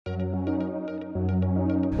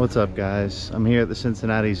What's up, guys? I'm here at the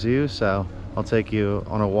Cincinnati Zoo, so I'll take you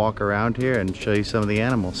on a walk around here and show you some of the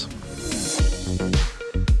animals.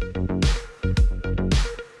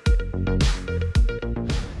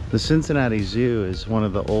 The Cincinnati Zoo is one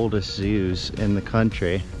of the oldest zoos in the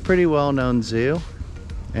country. Pretty well-known zoo,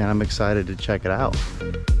 and I'm excited to check it out.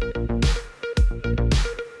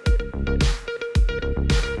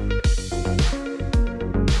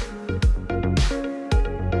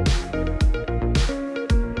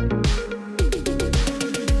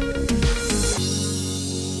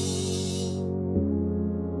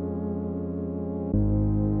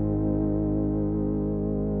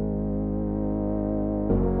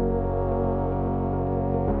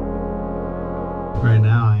 Right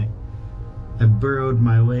now I burrowed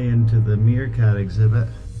my way into the meerkat exhibit,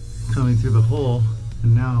 coming through the hole,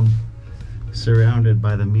 and now I'm surrounded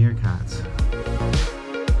by the meerkats.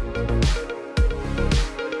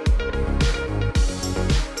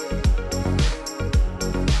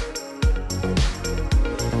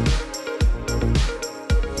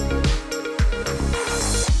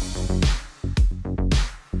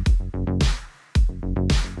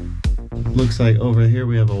 Looks like over here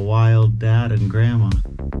we have a wild dad and grandma.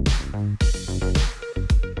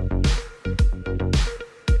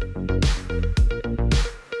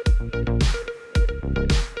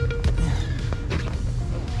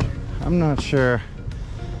 I'm not sure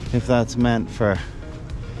if that's meant for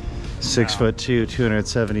 6'2",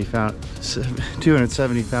 270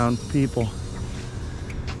 pound people,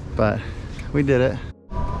 but we did it.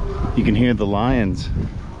 You can hear the lions.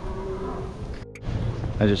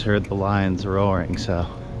 I just heard the lions roaring, so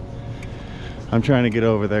I'm trying to get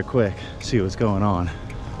over there quick, see what's going on.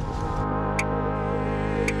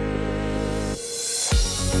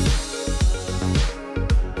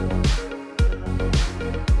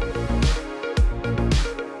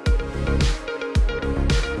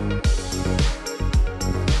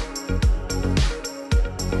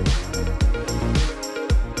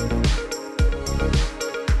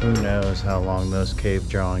 Who knows how long those cave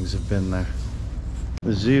drawings have been there.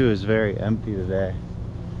 The zoo is very empty today.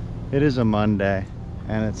 It is a Monday,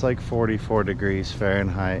 and it's like 44 degrees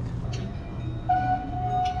Fahrenheit.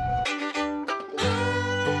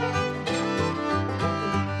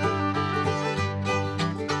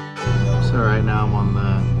 So right now I'm on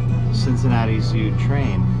the Cincinnati Zoo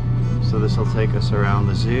train. So this will take us around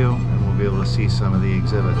the zoo, and we'll be able to see some of the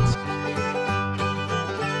exhibits.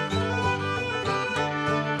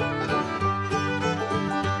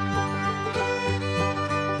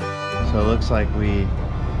 So it looks like we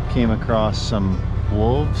came across some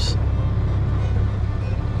wolves.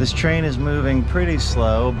 This train is moving pretty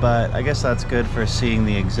slow, but I guess that's good for seeing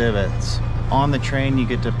the exhibits. On the train you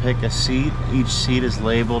get to pick a seat. Each seat is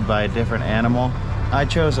labeled by a different animal. I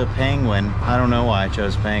chose a penguin. I don't know why I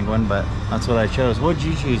chose penguin, but that's what I chose. What did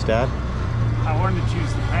you choose, Dad? I wanted to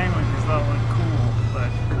choose the penguin because that looked cool,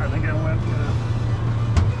 but I think I went with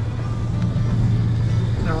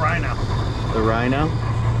the rhino. The rhino?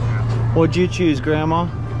 What'd you choose, Grandma?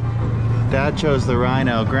 Dad chose the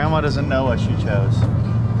rhino. Grandma doesn't know what she chose.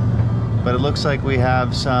 But it looks like we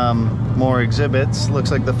have some more exhibits.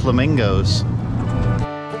 Looks like the flamingos.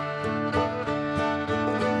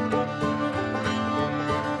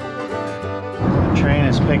 The train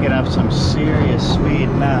is picking up some serious speed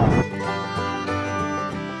now.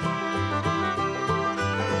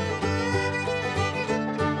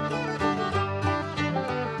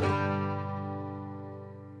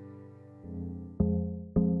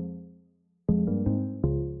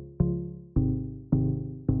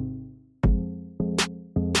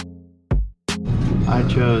 I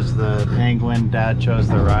chose the penguin, Dad chose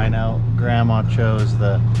the rhino, Grandma chose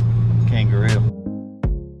the kangaroo.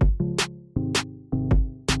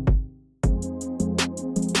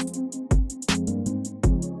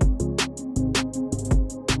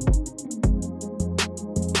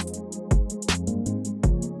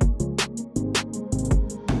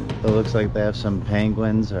 It looks like they have some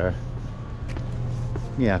penguins, or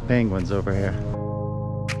yeah, penguins over here.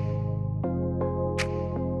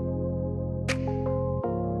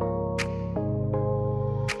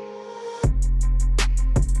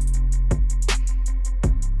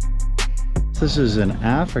 This is an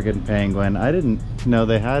African penguin. I didn't know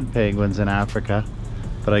they had penguins in Africa,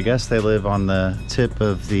 but I guess they live on the tip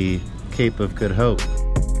of the Cape of Good Hope.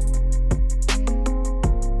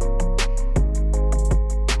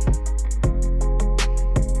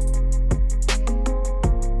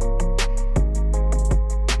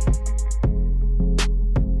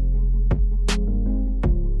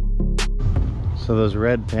 So those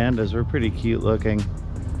red pandas were pretty cute looking.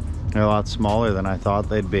 They're a lot smaller than I thought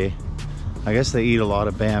they'd be. I guess they eat a lot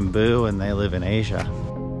of bamboo and they live in Asia.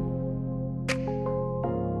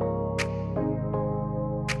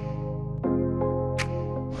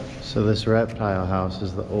 So this reptile house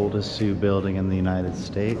is the oldest zoo building in the United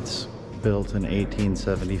States, built in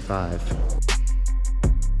 1875.